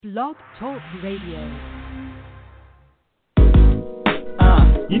Blog Talk Radio.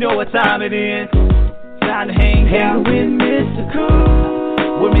 You know what time it is. Time to hang out with Mr.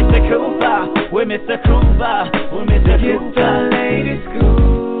 Coop. With Mr. Coop, with Mr. Coop, with Mr. Coop, the latest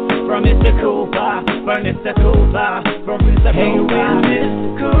scoop. From Mr. Coop, from Mr. Coop, from Mr. Coop. Hang with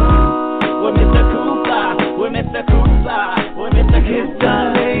Mr. Coop. With Mr. Coop, with Mr. Coop, with Mr. Coop,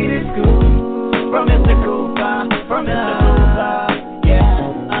 the latest scoop. From Mr. Coop, from Mr. Coop.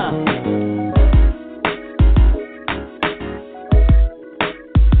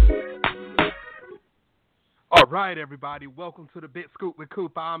 All right, everybody, welcome to the Big Scoop with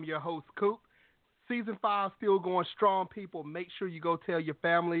Coop. I'm your host, Coop. Season 5 still going strong, people. Make sure you go tell your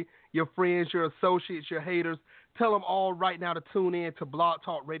family, your friends, your associates, your haters. Tell them all right now to tune in to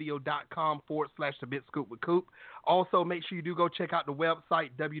blogtalkradio.com/the Big Scoop with Coop. Also, make sure you do go check out the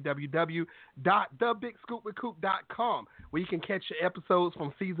website, www.thebigscoopwithcoop.com, where you can catch your episodes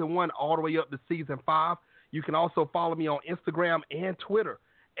from Season 1 all the way up to Season 5. You can also follow me on Instagram and Twitter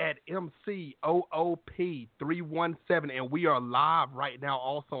at MCOOP317, and we are live right now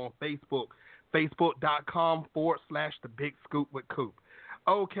also on Facebook, facebook.com/the Big Scoop with Coop.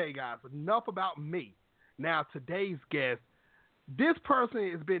 Okay, guys, enough about me. Now, today's guest, this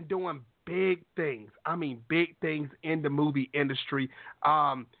person has been doing big things. I mean, big things in the movie industry.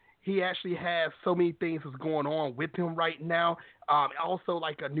 He actually has so many things that's going on with him right now. Also,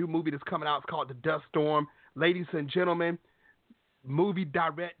 like a new movie that's coming out. It's called The Dust Storm. Ladies and gentlemen, movie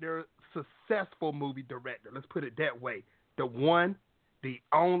director, successful movie director. Let's put it that way. The one, the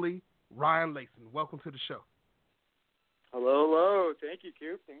only, Ryan Lacen. Welcome to the show. Hello. Thank you,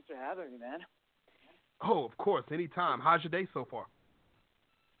 Coop. Thanks for having me, man. Oh, of course. Anytime. How's your day so far?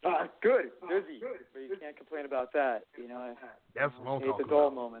 Good. Busy. But you can't complain about that. You know, That's what I'm talking it's a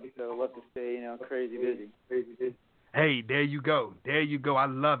dull moment, so love to stay, crazy busy. Hey, there you go. There you go. I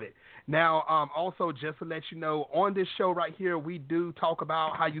love it. Now, also, just to let you know, on this show right here, we do talk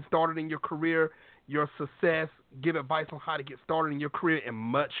about how you started in your career, your success, give advice on how to get started in your career, and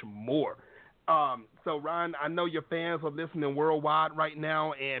much more. So, Ryan, I know your fans are listening worldwide right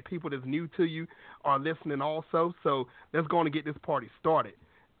now, and people that's new to you are listening also. So let's go on and get this party started.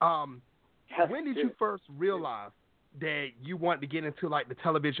 When did you first realize that you wanted to get into, like, the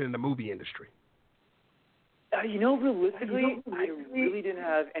television and the movie industry? Realistically, I really didn't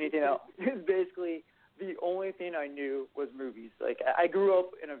have anything else. Basically, the only thing I knew was movies. Like, I grew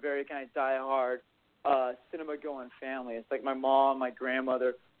up in a very kind of die-hard cinema-going family. It's like my mom, my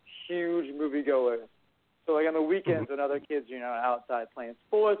grandmother, huge moviegoers. So, like, on the weekends when other kids, outside playing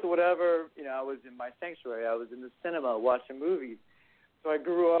sports or whatever, I was in my sanctuary. I was in the cinema watching movies. So I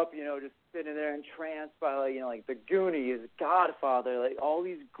grew up, just sitting there entranced by, like The Goonies, Godfather, like, all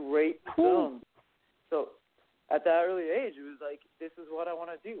these great films. So at that early age, it was like, this is what I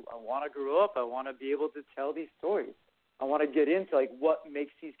want to do. I want to grow up. I want to be able to tell these stories. I want to get into, like, what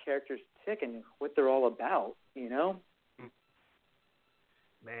makes these characters tick and what they're all about, Man,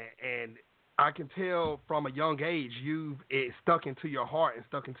 and I can tell from a young age it stuck into your heart and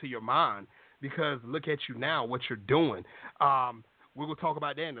stuck into your mind, because look at you now, what you're doing. We're going to talk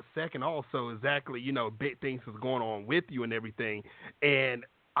about that in a second also, exactly, big things is going on with you and everything. And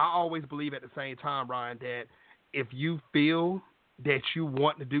I always believe at the same time, Ryan, that if you feel that you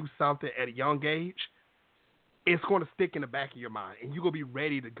want to do something at a young age, it's going to stick in the back of your mind, and you're going to be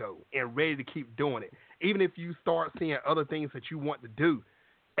ready to go and ready to keep doing it. Even if you start seeing other things that you want to do,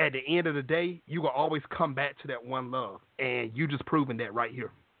 at the end of the day, you will always come back to that one love, and you just proven that right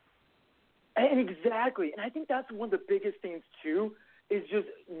here. And exactly. And I think that's one of the biggest things, too, is just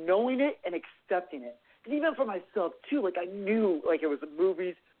knowing it and accepting it. And even for myself, too, like, I knew, like, it was the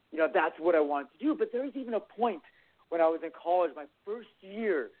movies, that's what I wanted to do. But there was even a point when I was in college, my first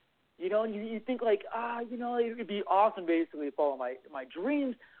year, and you think, like, it would be awesome, basically, to follow my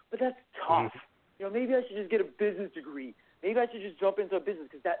dreams, but that's tough. Maybe I should just get a business degree. Maybe I should just jump into a business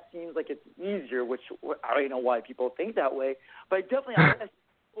because that seems like it's easier, which I don't even know why people think that way. But I definitely had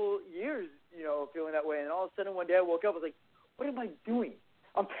full years, feeling that way. And all of a sudden one day I woke up, I was like, what am I doing?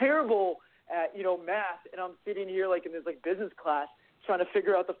 I'm terrible at, math, and I'm sitting here, like, in this, like, business class trying to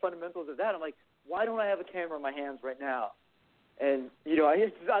figure out the fundamentals of that. I'm like, why don't I have a camera in my hands right now? And,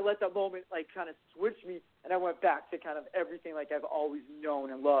 I let that moment, like, kind of switch me, and I went back to kind of everything, like, I've always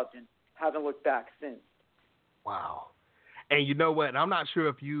known and loved and haven't looked back since. Wow. And you know what? I'm not sure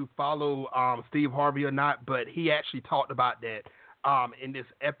if you follow Steve Harvey or not, but he actually talked about that in this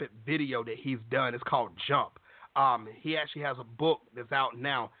epic video that he's done. It's called Jump. He actually has a book that's out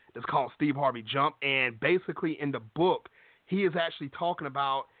now that's called Steve Harvey Jump. And basically in the book, he is actually talking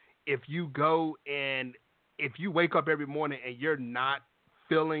about if you go and if you wake up every morning and you're not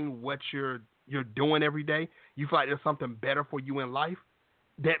feeling what you're doing every day, you feel like there's something better for you in life,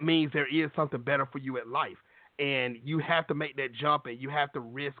 that means there is something better for you in life. And you have to make that jump, and you have to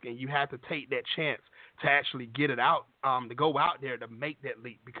risk, and you have to take that chance to actually get it out, to go out there to make that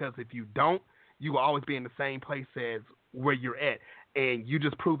leap. Because if you don't, you will always be in the same place as where you're at. And you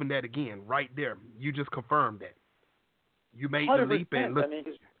just proven that again right there. You just confirmed that. You made the leap, and look. I mean,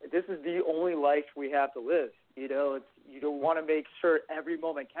 this is the only life we have to live. You know, you don't want to make sure every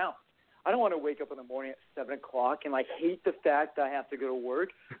moment counts. I don't want to wake up in the morning at 7 o'clock and like hate the fact that I have to go to work,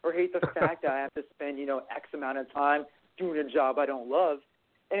 or hate the fact that I have to spend, X amount of time doing a job I don't love.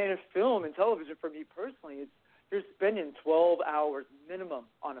 And in a film and television, for me personally, you're spending 12 hours minimum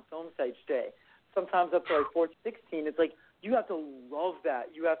on a film set each day. Sometimes up to like 14, 16. It's like you have to love that.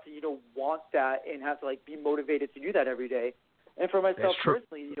 You have to, want that, and have to like be motivated to do that every day. And for myself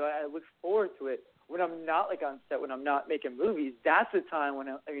personally, I look forward to it. When I'm not like on set, when I'm not making movies, that's the time when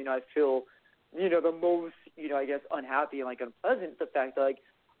I feel, the most, I guess unhappy and like unpleasant. The fact that like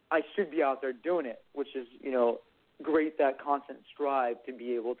I should be out there doing it, which is, great, that constant strive to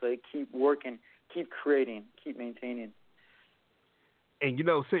be able to keep working, keep creating, keep maintaining. And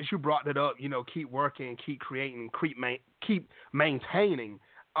since you brought it up, keep working, keep creating, keep maintaining.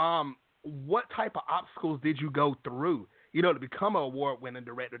 What type of obstacles did you go through, to become an award-winning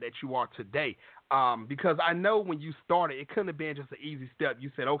director that you are today? Because I know when you started, it couldn't have been just an easy step.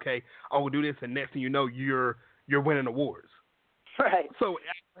 You said, okay, I will do this, and next thing you know, you're winning awards. Right. So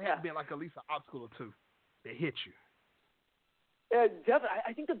it had to be like at least an obstacle or two that hit you. Yeah, definitely.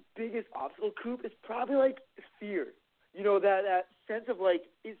 I think the biggest obstacle, Coop, is probably like fear. That sense of like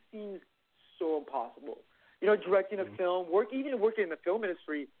it seems so impossible. Directing a film, even working in the film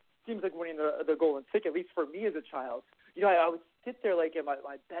industry seems like winning the golden ticket, at least for me as a child. I would sit there like in my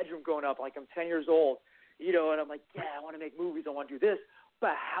bedroom growing up, like I'm 10 years old, and I'm like, yeah, I want to make movies, I want to do this,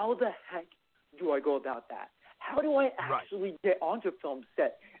 but how the heck do I go about that? How do I actually get onto a film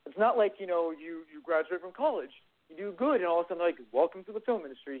set? It's not like, you graduate from college, you do good, and all of a sudden like, welcome to the film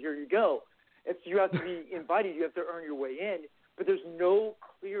industry, here you go. You have to be invited, you have to earn your way in, but there's no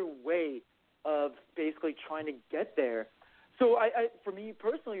clear way of basically trying to get there. So for me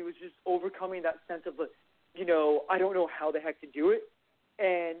personally, it was just overcoming that sense of, I don't know how the heck to do it,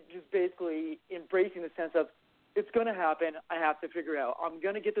 and just basically embracing the sense of it's going to happen. I have to figure it out. I'm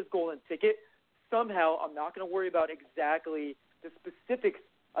going to get this golden ticket. Somehow I'm not going to worry about exactly the specifics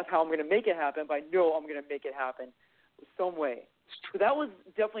of how I'm going to make it happen, but I know I'm going to make it happen some way. So that was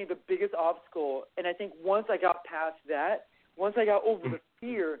definitely the biggest obstacle, and I think once I got past that, once I got over the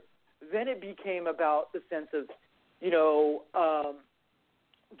fear, then it became about the sense of,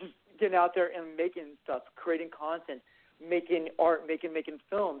 just getting out there and making stuff, creating content, making art, making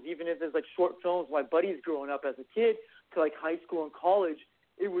films. Even if it's like short films, my buddies growing up as a kid to like high school and college,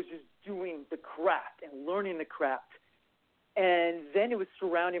 it was just doing the craft and learning the craft. And then it was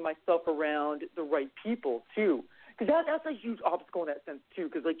surrounding myself around the right people too. Because that's a huge obstacle in that sense too.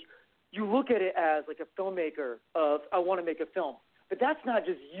 Because like you look at it as like a filmmaker of I want to make a film, but that's not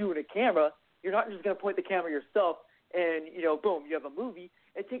just you and a camera. You're not just going to point the camera yourself and boom, you have a movie.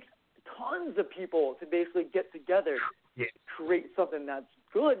 It takes tons of people to basically get together, create something that's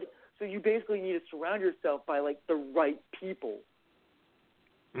good. So you basically need to surround yourself by like the right people.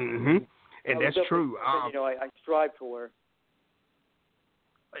 Mm-hmm. And that's true. I strive for.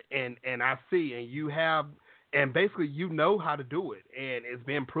 And I see, and you have, and basically you know how to do it, and it's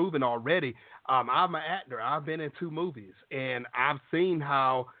been proven already. I'm an actor. I've been in 2 movies, and I've seen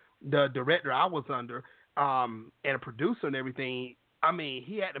how the director I was under, and a producer and everything, I mean,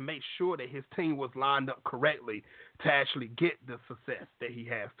 he had to make sure that his team was lined up correctly to actually get the success that he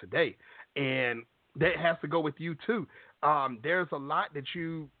has today. And that has to go with you too. There's a lot that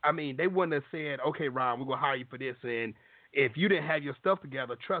they wouldn't have said, okay, Ryan, we're going to hire you for this. And if you didn't have your stuff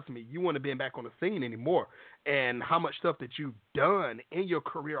together, trust me, you wouldn't have been back on the scene anymore. And how much stuff that you've done in your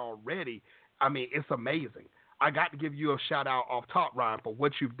career already, it's amazing. I got to give you a shout out off top, Ryan, for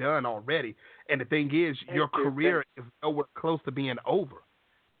what you've done already. And the thing is, your career is nowhere close to being over.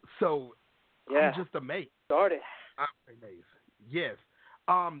 So I'm just amazed. Started. I'm amazed. Yes.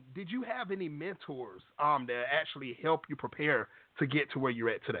 Did you have any mentors that actually help you prepare to get to where you're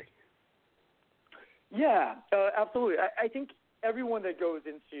at today? Yeah, absolutely. I think everyone that goes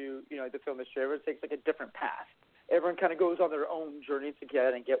into the film industry, everyone takes like a different path. Everyone kind of goes on their own journey to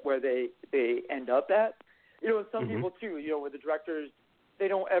get where they end up at. Some people too, where the directors, they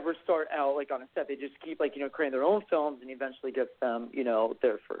don't ever start out like on a set. They just keep like, creating their own films and eventually gets them,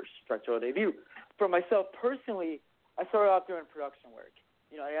 their first directorial debut. For myself personally, I started off doing production work.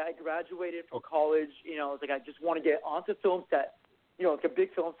 I graduated from college, I was like, I just want to get onto film set, like a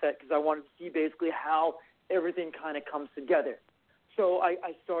big film set because I wanted to see basically how everything kind of comes together. So I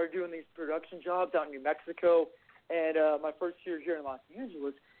started doing these production jobs out in New Mexico and my first year here in Los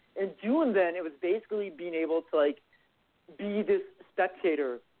Angeles. And doing then, it was basically being able to, like, be this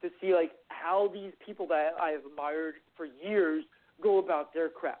spectator to see, like, how these people that I have admired for years go about their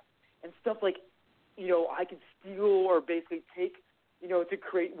craft. And stuff like, I could steal or basically take, to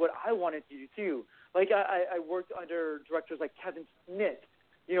create what I wanted to do too. Like I worked under directors like Kevin Smith,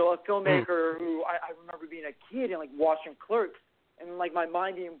 a filmmaker who I remember being a kid and like watching Clerks and like my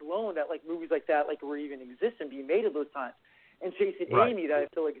mind being blown that like movies like that like were even exist and being made at those times. And Chasing Amy, that I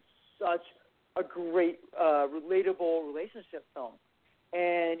feel like is such a great relatable relationship film.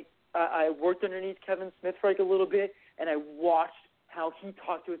 And I worked underneath Kevin Smith for like a little bit, and I watched how he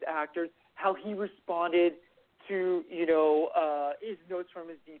talked to his actors, how he responded to, his notes from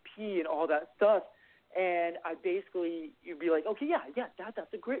his DP and all that stuff. And I basically, you'd be like, okay,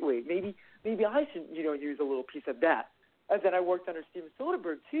 that's a great way. Maybe I should, use a little piece of that. And then I worked under Steven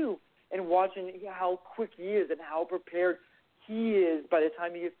Soderbergh too, and watching how quick he is and how prepared he is by the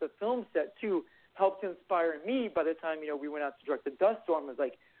time he gets to the film set too, helped inspire me by the time, we went out to direct The Dust Storm. It was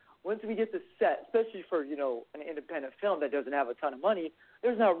like, once we get the set, especially for, an independent film that doesn't have a ton of money,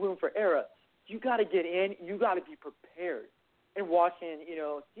 there's not room for error. You got to get in. You got to be prepared. And watching,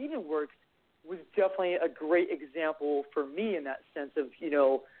 Steven works was definitely a great example for me in that sense of,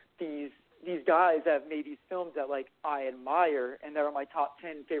 these guys that have made these films that, like, I admire and that are my top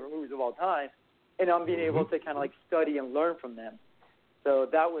 10 favorite movies of all time. And I'm being able to kind of, like, study and learn from them. So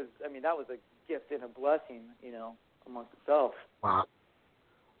that was a gift and a blessing, amongst itself.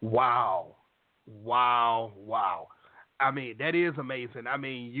 Wow. I mean, that is amazing. I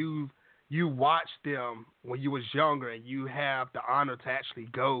mean, you watched them when you was younger, and you have the honor to actually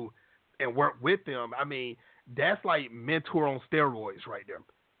go and work with them. I mean, that's like mentor on steroids right there.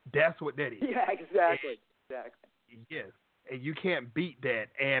 That's what that is. Yeah, exactly. Yes, and you can't beat that.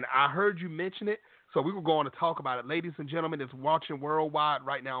 And I heard you mention it, so we were going to talk about it. Ladies and gentlemen, it's watching worldwide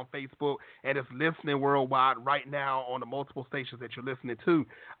right now on Facebook, and it's listening worldwide right now on the multiple stations that you're listening to.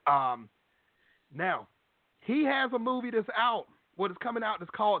 Now, he has a movie that's out. What is coming out is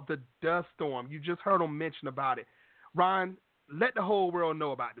called The Dust Storm. You just heard him mention about it. Ryan, let the whole world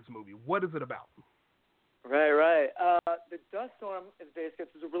know about this movie. What is it about? Right. The Dust Storm is basically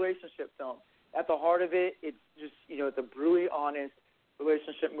it's a relationship film. At the heart of it, it's just, it's a brutally honest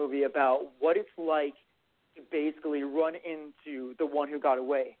relationship movie about what it's like to basically run into the one who got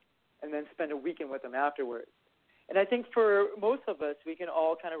away and then spend a weekend with them afterwards. And I think for most of us, we can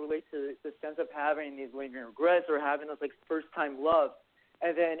all kind of relate to the sense of having these lingering regrets or having this, like, first-time love,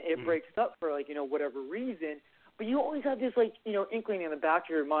 and then it breaks up for, like, whatever reason. But you always have this, like, inkling in the back of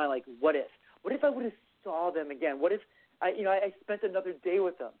your mind, like, what if? What if I would have saw them again? What if, I spent another day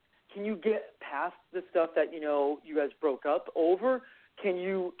with them? Can you get past the stuff that, you guys broke up over? Can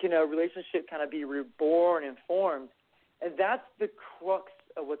a relationship kind of be reborn and formed? And that's the crux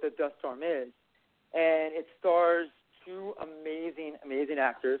of what The Dust Storm is. And it stars two amazing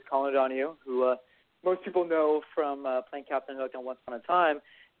actors, Colin O'Donoghue, who most people know from playing Captain Hook on Once Upon a Time,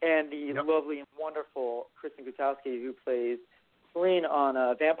 and the lovely and wonderful Kristen Gutowski, who plays Celine on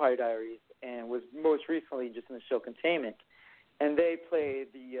Vampire Diaries and was most recently just in the show Containment. And they play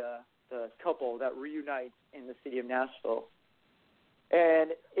the couple that reunites in the city of Nashville.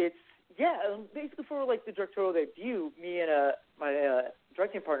 And it's, basically for, like, the directorial debut, me and my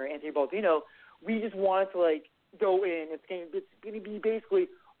directing partner, Anthony Baldino, we just wanted to, like, go in. It's going to be basically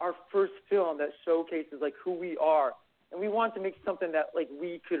our first film that showcases, like, who we are. And we wanted to make something that, like,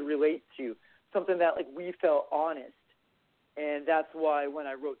 we could relate to, something that, like, we felt honest. And that's why when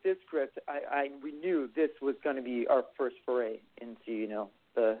I wrote this script, we knew this was going to be our first foray into,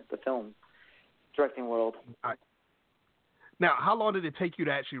 the film directing world. Now, how long did it take you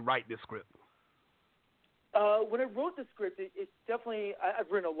to actually write this script? When I wrote the script, it's definitely, I've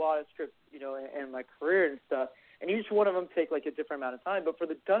written a lot of scripts, in my career and stuff, and each one of them take, like, a different amount of time. But for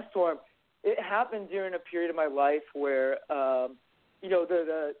The Dust Storm, it happened during a period of my life where, the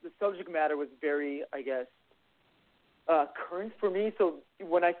subject matter was very, I guess, current for me. So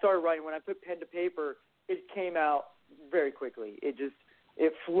when I started writing, when I put pen to paper, it came out very quickly.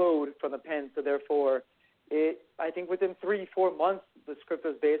 It flowed from the pen. So therefore, I think within 3-4 months, the script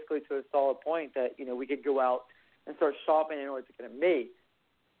was basically to a solid point that, we could go out and start shopping in order to get it made.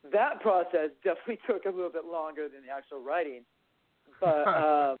 That process definitely took a little bit longer than the actual writing. But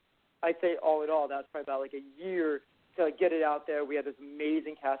I'd say all in all, that's probably about like a year to get it out there. We had this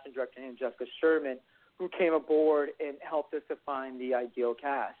amazing casting director named Jessica Sherman who came aboard and helped us to find the ideal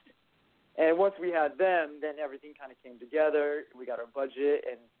cast. And once we had them, then everything kind of came together. We got our budget,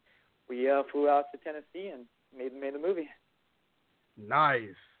 and we flew out to Tennessee and made the movie.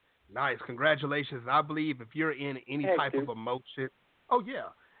 Nice. Congratulations. I believe if you're in any type of emotion,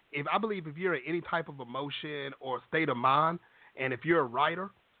 if you're in any type of emotion or state of mind, and if you're a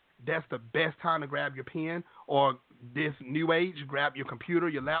writer, that's the best time to grab your pen, or this new age, grab your computer,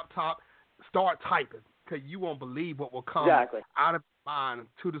 your laptop, start typing, because you won't believe what will come out of your mind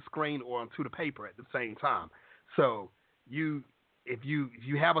to the screen or onto the paper at the same time. So if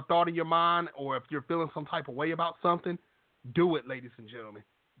you have a thought in your mind, or if you're feeling some type of way about something, do it, ladies and gentlemen.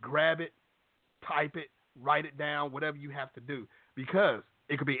 Grab it, type it, write it down, whatever you have to do, because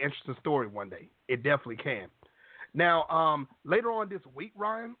it could be an interesting story one day. It definitely can. Now, later on this week,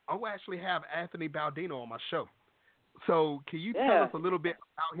 Ryan, I'll actually have Anthony Baldino on my show. So can you tell us a little bit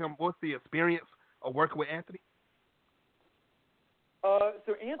about him? What's the experience of working with Anthony?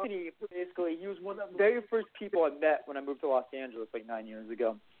 So Anthony, basically, he was one of the very first people I met when I moved to Los Angeles like 9 years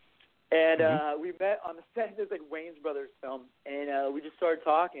ago. And we met on the set of this Wayans Brothers film, and we just started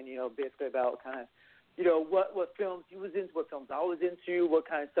talking, basically about kind of, what films he was into, what films I was into, what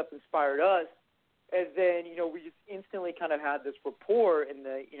kind of stuff inspired us. And then, we just instantly kind of had this rapport in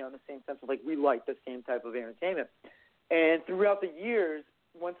the, in the same sense of we like the same type of entertainment. And throughout the years,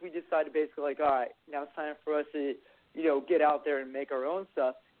 once we decided basically all right, now it's time for us to, get out there and make our own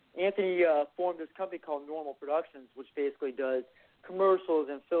stuff, Anthony formed this company called Normal Productions, which basically does commercials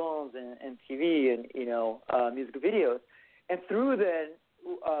and films and TV and, music videos. And through then,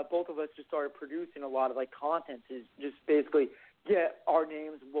 both of us just started producing a lot of content to just basically get our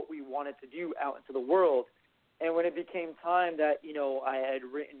names and what we wanted to do out into the world. And when it became time that, I had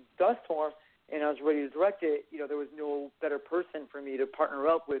written Duststorm and I was ready to direct it, there was no better person for me to partner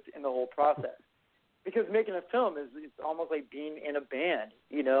up with in the whole process. Because making a film it's almost like being in a band.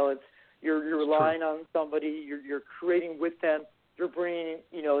 You're relying on somebody, you're creating with them, you're bringing,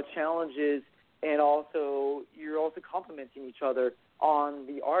 challenges, and you're also complementing each other on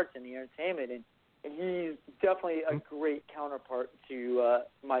the arts and the entertainment. And he's definitely a great counterpart to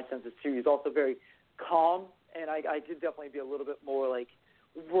my senses too. He's also very calm, and I could definitely be a little bit more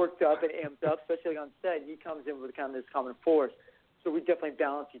worked up and amped up, especially on set. He comes in with kind of this common force, so we definitely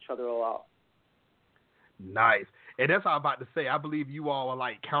balance each other all out. Nice. And that's what I'm about to say. I believe you all are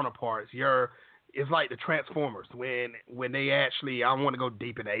like counterparts. It's like the Transformers when they actually, I don't want to go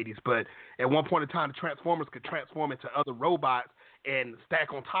deep in the 80s, but at one point in time, the Transformers could transform into other robots and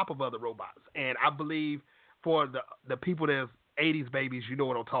stack on top of other robots. And I believe for the people that's 80s babies, you know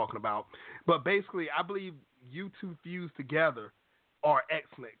what I'm talking about. But basically, I believe you two fused together are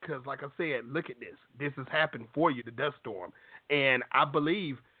excellent because, like I said, look at this. This has happened for you, the Dust Storm. And I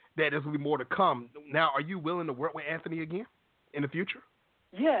believe that there's going to be more to come. Now, are you willing to work with Anthony again in the future?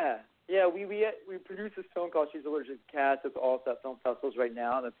 Yeah. Yeah, we produced this film called She's Allergic to Cats. It's all at film festivals right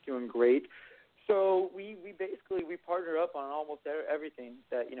now. That's doing great. So we partner up on almost everything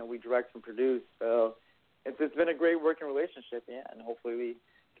that we direct and produce. So it's been a great working relationship, and hopefully we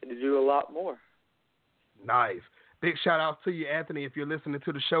can do a lot more. Nice. Big shout out to you, Anthony. If you're listening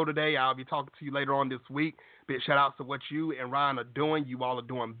to the show today, I'll be talking to you later on this week. Big shout out to what you and Ryan are doing. You all are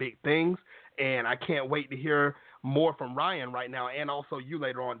doing big things, and I can't wait to hear more from Ryan right now, and also you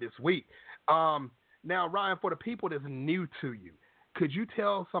later on this week. Now, Ryan, for the people that's new to you, could you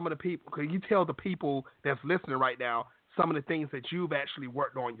tell the people that's listening right now some of the things that you've actually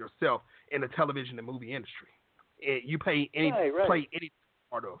worked on yourself in the television and movie industry? You play any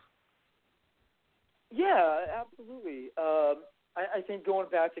part of? Yeah, absolutely. I think going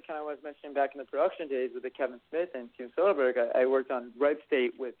back to kind of what I was mentioning back in the production days with the Kevin Smith and Steven Soderbergh, I worked on Red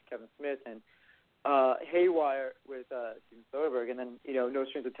State with Kevin Smith and Haywire with Steven Soderbergh, and then No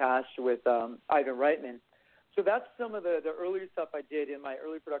Strings Attached with Ivan Reitman. So that's some of the earlier stuff I did in my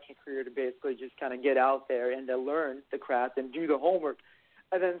early production career to basically just kind of get out there and to learn the craft and do the homework.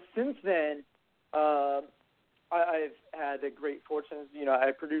 And then since then, I've had the great fortune.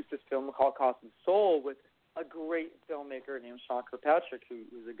 I produced this film called Cost and Soul with a great filmmaker named Sean Kirkpatrick, who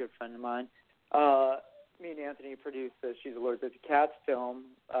was a good friend of mine. Me and Anthony produced the She's Allergic to Cats film,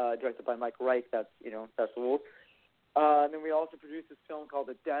 directed by Mike Reich. That's Festival. And then we also produced this film called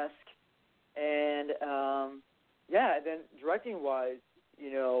The Desk. And then directing wise,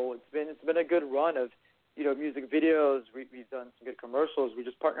 it's been a good run of music videos. We've done some good commercials. We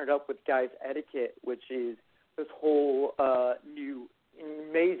just partnered up with Guys Etiquette, which is this whole new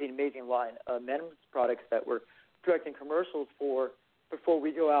amazing line of men's products that we're directing commercials for before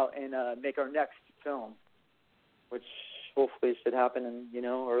we go out and make our next film, which hopefully should happen in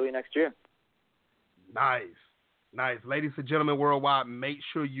early next year. Nice. Ladies and gentlemen worldwide, make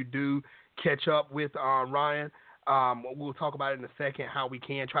sure you do catch up with Ryan. We'll talk about it in a second, how we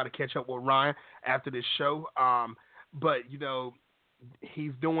can try to catch up with Ryan after this show. But, you know,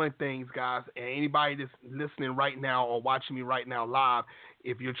 he's doing things, guys, and anybody that's listening right now or watching me right now live,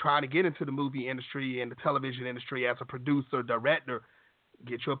 if you're trying to get into the movie industry and the television industry as a producer, director,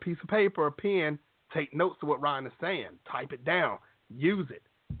 get you a piece of paper, a pen, take notes of what Ryan is saying, type it down, use it.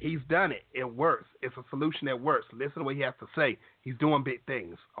 He's done it. It works. It's a solution that works. Listen to what he has to say. He's doing big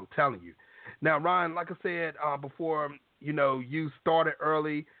things. I'm telling you. Now, Ryan, like I said before, you know, you started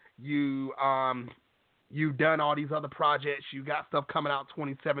early. You've done all these other projects. You got stuff coming out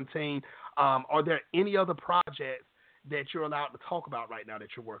 2017. Are there any other projects that you're allowed to talk about right now that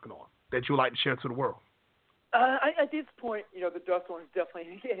you're working on that you would like to share to the world? At this point, you know, the Dust One's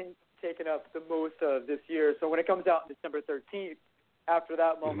definitely getting taken up the most of this year. So when it comes out on December 13th, after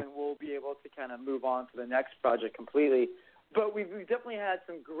that moment, we'll be able to kind of move on to the next project completely. But we've definitely had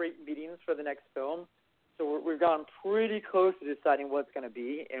some great meetings for the next film. So we've gotten pretty close to deciding what's going to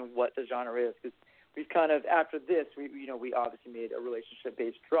be and what the genre is. Because we've kind of, after this, we obviously made a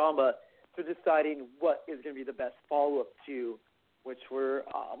relationship-based drama to deciding what is going to be the best follow-up to, which we're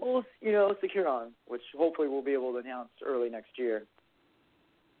almost, you know, secure on, which hopefully we'll be able to announce early next year.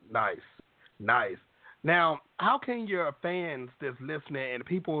 Nice. Now, how can your fans that's listening and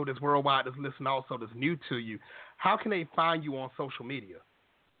people that's worldwide that's listening also that's new to you, how can they find you on social media?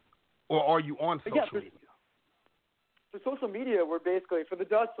 Or are you on social media? For social media, we're basically, for the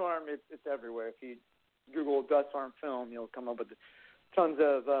Dust Storm, it's everywhere. If you Google Dust Storm Film, you'll come up with tons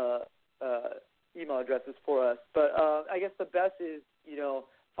of email addresses for us. But I guess the best is, you know,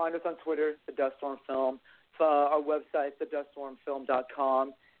 find us on Twitter, The Dust Storm Film. Our website,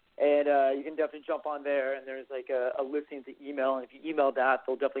 theduststormfilm.com. And you can definitely jump on there, and there's like a listing to email. And if you email that,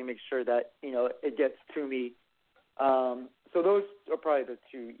 they'll definitely make sure that, you know, it gets to me. So those are probably the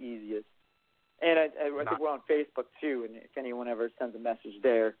two easiest. And I think we're on Facebook, too, and if anyone ever sends a message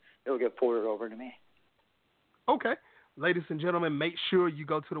there, it'll get forwarded over to me. Okay. Ladies and gentlemen, make sure you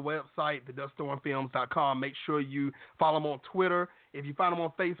go to the website, theduststormfilms.com. Make sure you follow them on Twitter. If you find them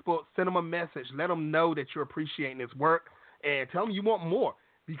on Facebook, send them a message. Let them know that you're appreciating his work, and tell them you want more.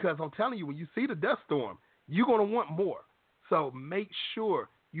 Because I'm telling you, when you see the Dust Storm, you're going to want more. So make sure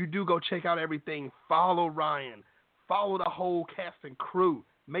you do go check out everything. Follow Ryan. Follow the whole cast and crew.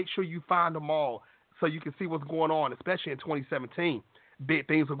 Make sure you find them all so you can see what's going on, especially in 2017. Big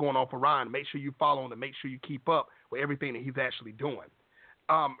things are going on for Ryan. Make sure you follow him and make sure you keep up with everything that he's actually doing.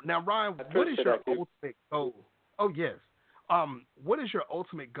 Now, Ryan, what is your ultimate goal? Oh, yes. What is your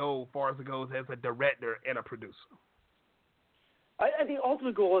ultimate goal as far as it goes as a director and a producer? I think the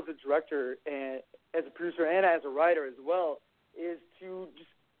ultimate goal as a director and as a producer and as a writer as well is to just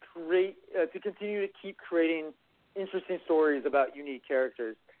create, to continue to keep creating interesting stories about unique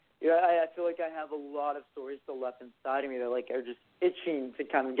characters. You know, I feel like I have a lot of stories still left inside of me that are just itching to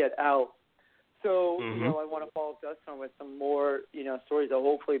kind of get out. So, you know, I want to follow Dust Storm with some more, you know, stories that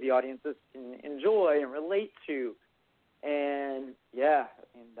hopefully the audiences can enjoy and relate to. And, yeah,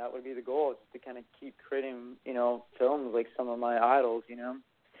 I mean, that would be the goal, just to kind of keep creating, you know, films like some of my idols, you know.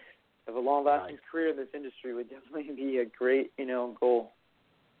 Have a long-lasting career in this industry would definitely be a great, you know, goal.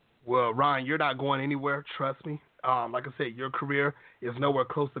 Well, Ryan, you're not going anywhere, trust me. Like I said, your career is nowhere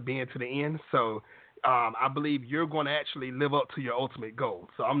close to being to the end, so I believe you're going to actually live up to your ultimate goal.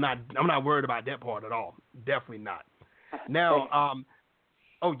 So I'm not worried about that part at all. Definitely not. Now,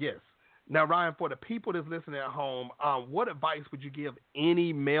 oh, yes. Now, Ryan, for the people that's listening at home, what advice would you give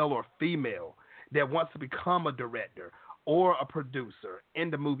any male or female that wants to become a director or a producer in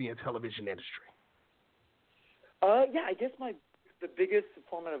the movie and television industry? Yeah, I guess the biggest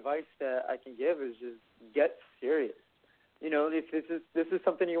form of advice that I can give is just get serious. You know, if this is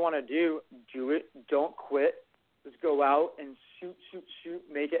something you want to do it. Don't quit. Just go out and shoot,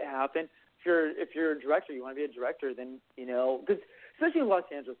 make it happen. If you're a director, you want to be a director, then, you know, because especially in Los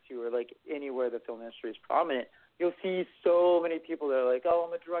Angeles too, or like anywhere the film industry is prominent, you'll see so many people that are like, oh,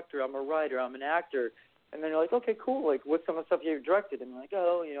 I'm a director, I'm a writer, I'm an actor. And then you're like, okay, cool. Like, what's some of the stuff you've directed? And they're like,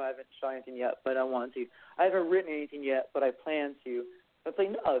 oh, you know, I haven't shot anything yet, but I want to. I haven't written anything yet, but I plan to. It's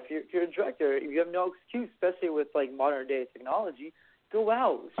like, no, if you're a director, you have no excuse, especially with like modern day technology. Go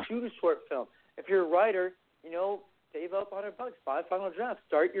out, shoot a short film. If you're a writer, you know, save up $100, buy a final draft,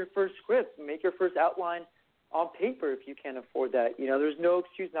 start your first script, make your first outline on paper if you can't afford that. You know, there's no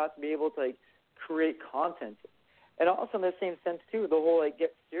excuse not to be able to like create content. And also in the same sense too, the whole like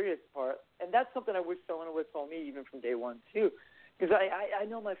get serious part. And that's something I wish someone would have told me even from day one too, because I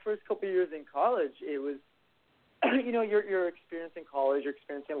know my first couple of years in college, it was, you know, you're experiencing college, you're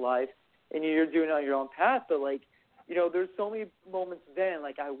experiencing life, and you're doing it on your own path. But like, you know, there's so many moments then,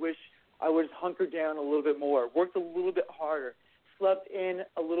 like I wish I would just hunker down a little bit more, worked a little bit harder, slept in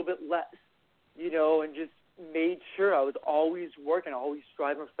a little bit less, and just made sure I was always working, always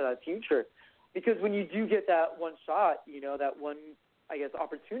striving for that future. Because when you do get that one shot, that one, I guess,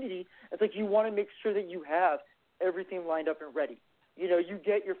 opportunity, it's like you want to make sure that you have everything lined up and ready. You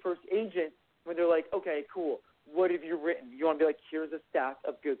get your first agent when they're like, okay, cool, what have you written? You want to be like, here's a stack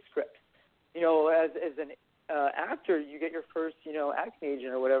of good scripts. As an actor, you get your first, acting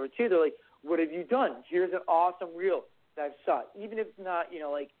agent or whatever, too. They're like, what have you done? Here's an awesome reel that I've shot. Even if it's not,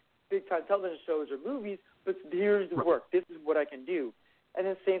 like big-time television shows or movies, but here's the work. This is what I can do. And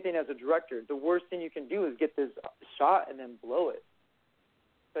then same thing as a director. The worst thing you can do is get this shot and then blow it.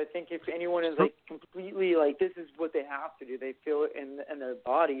 So I think if anyone is like completely like this is what they have to do, they feel it in their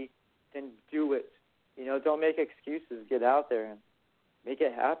body, then do it. Don't make excuses. Get out there and make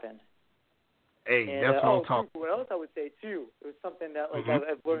it happen. Hey, and, that's what I'm talking. What else I would say too? It was something that like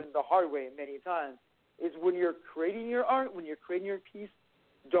I've learned the hard way many times. Is when you're creating your art, when you're creating your piece,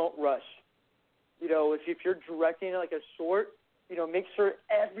 don't rush. If you're directing like a short, make sure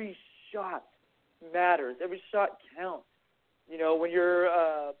every shot matters. Every shot counts. When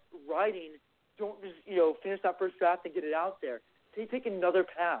you're writing, don't just, finish that first draft and get it out there. Take another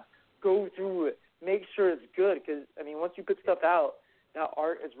pass. Go through it. Make sure it's good because, once you put stuff out, that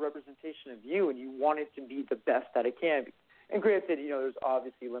art is a representation of you and you want it to be the best that it can be. And granted, there's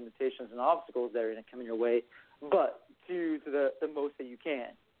obviously limitations and obstacles that are going to come in your way, but do the most that you can.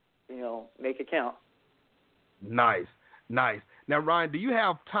 Make it count. Nice. Now, Ryan, do you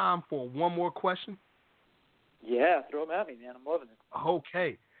have time for one more question? Yeah, throw them at me, man. I'm loving it.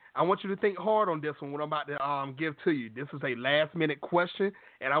 Okay. I want you to think hard on this one, what I'm about to give to you. This is a last-minute question,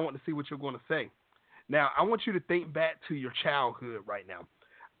 and I want to see what you're going to say. Now, I want you to think back to your childhood right now.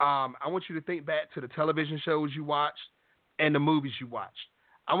 I want you to think back to the television shows you watched and the movies you watched.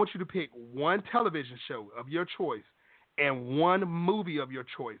 I want you to pick one television show of your choice and one movie of your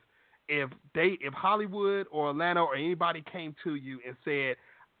choice. If Hollywood or Atlanta or anybody came to you and said,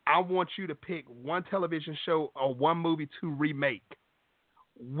 I want you to pick one television show or one movie to remake,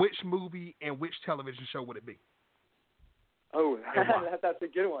 which movie and which television show would it be? Oh, that's a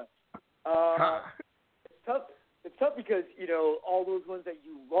good one. It's tough because, all those ones that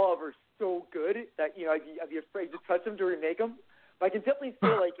you love are so good that, I'd be afraid to touch them to remake them. But I can definitely say,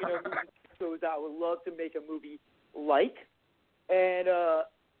 like, movies shows that I would love to make a movie like. And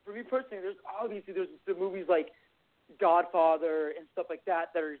for me personally, there's the movies like Godfather and stuff like that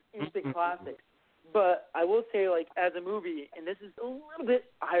are instant classics. But I will say, like, as a movie, and this is a little bit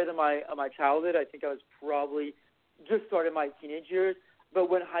higher than my childhood. I think I was probably just started my teenage years. But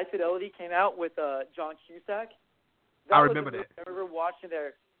when High Fidelity came out with John Cusack, I remember that. I remember watching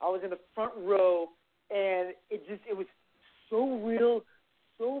there. I was in the front row, and it was so real,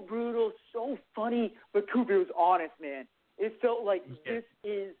 so brutal, so funny. But Coop, it was honest, man. It felt like this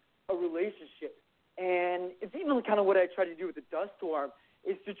is a relationship. And it's even kind of what I try to do with The Dust Storm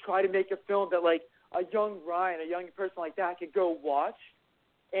is to try to make a film that, like, a young Ryan, a young person like that could go watch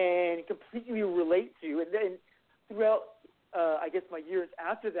and completely relate to. And then throughout, I guess, my years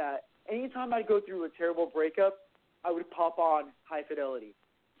after that, anytime I'd go through a terrible breakup, I would pop on High Fidelity.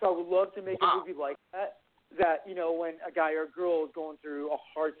 So I would love to make a movie like that, when a guy or a girl is going through a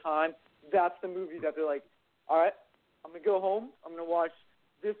hard time, that's the movie that they're like, all right, I'm going to go home, I'm going to watch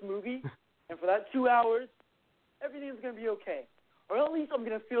this movie, and for that 2 hours, everything's going to be okay. Or at least I'm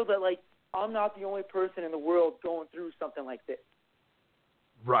going to feel that, like, I'm not the only person in the world going through something like this.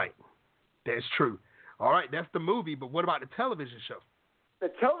 Right. That's true. All right, that's the movie, but what about the television show? The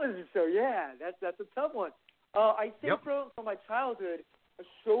television show, yeah, that's a tough one. I think from my childhood, a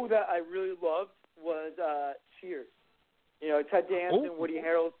show that I really loved was Cheers. Ted Danson, Woody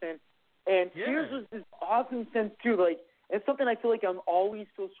Harrelson. And Cheers was this awesome sense, too. Like, it's something I feel like I'm always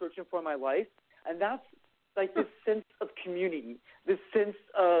still searching for in my life, and that's like this sense of community, this sense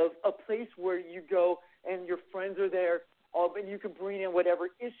of a place where you go and your friends are there, and you can bring in whatever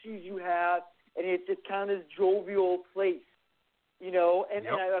issues you have, and it's just kind of this jovial place, and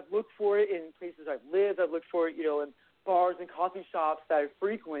I've looked for it in places I've lived. I've looked for it, in bars and coffee shops that I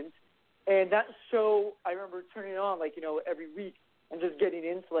frequent, and that show, I remember turning it on, like, every week and just getting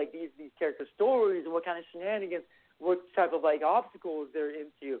into, like, these character stories and what kind of shenanigans, what type of, like, obstacles they're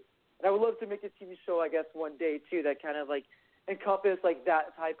into. And I would love to make a TV show, I guess, one day, too, that kind of, like, encompass, like,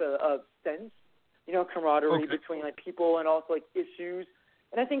 that type of sense, camaraderie between, like, people and also, like, issues.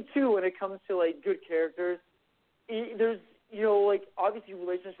 And I think, too, when it comes to, like, good characters, there's, like, obviously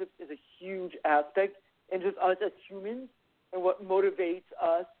relationships is a huge aspect, and just us as humans and what motivates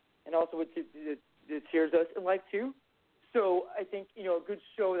us and also what deterres us in life, too. So I think, a good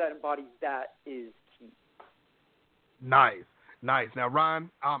show that embodies that is key. Nice. Now, Ryan,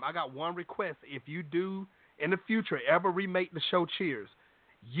 I got one request. If you do in the future ever remake the show Cheers,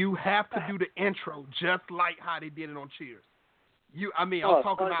 you have to do the intro just like how they did it on Cheers. I'm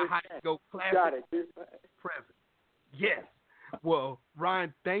talking 100%. about how you go classic, Got it, dude. present. Yes. Well,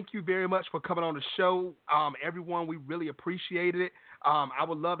 Ryan, thank you very much for coming on the show. Everyone, we really appreciated it. I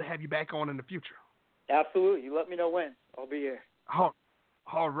would love to have you back on in the future. Absolutely. You let me know when. I'll be here.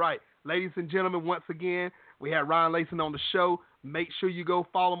 All right. Ladies and gentlemen, once again, we had Ryan Lacen on the show. Make sure you go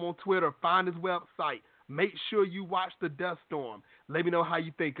follow him on Twitter. Find his website. Make sure you watch The Dust Storm. Let me know how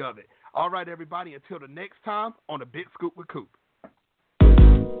you think of it. All right, everybody. Until the next time on The Big Scoop with Coop.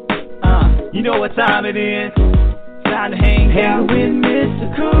 You know what time it is. Time to hang out with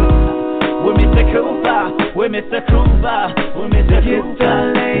Mr. Coop. With Mr. Coop I, with Mr. Coop I, with Mr. Coop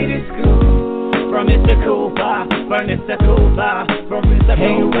the latest scoop. From Mr. Coop I, from Mr. Coop I, from Mr.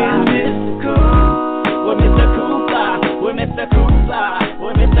 Coop I, Mr. Coop. With Mr. Coop I, with Mr. Coop I,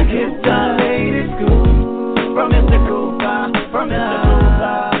 with Mr.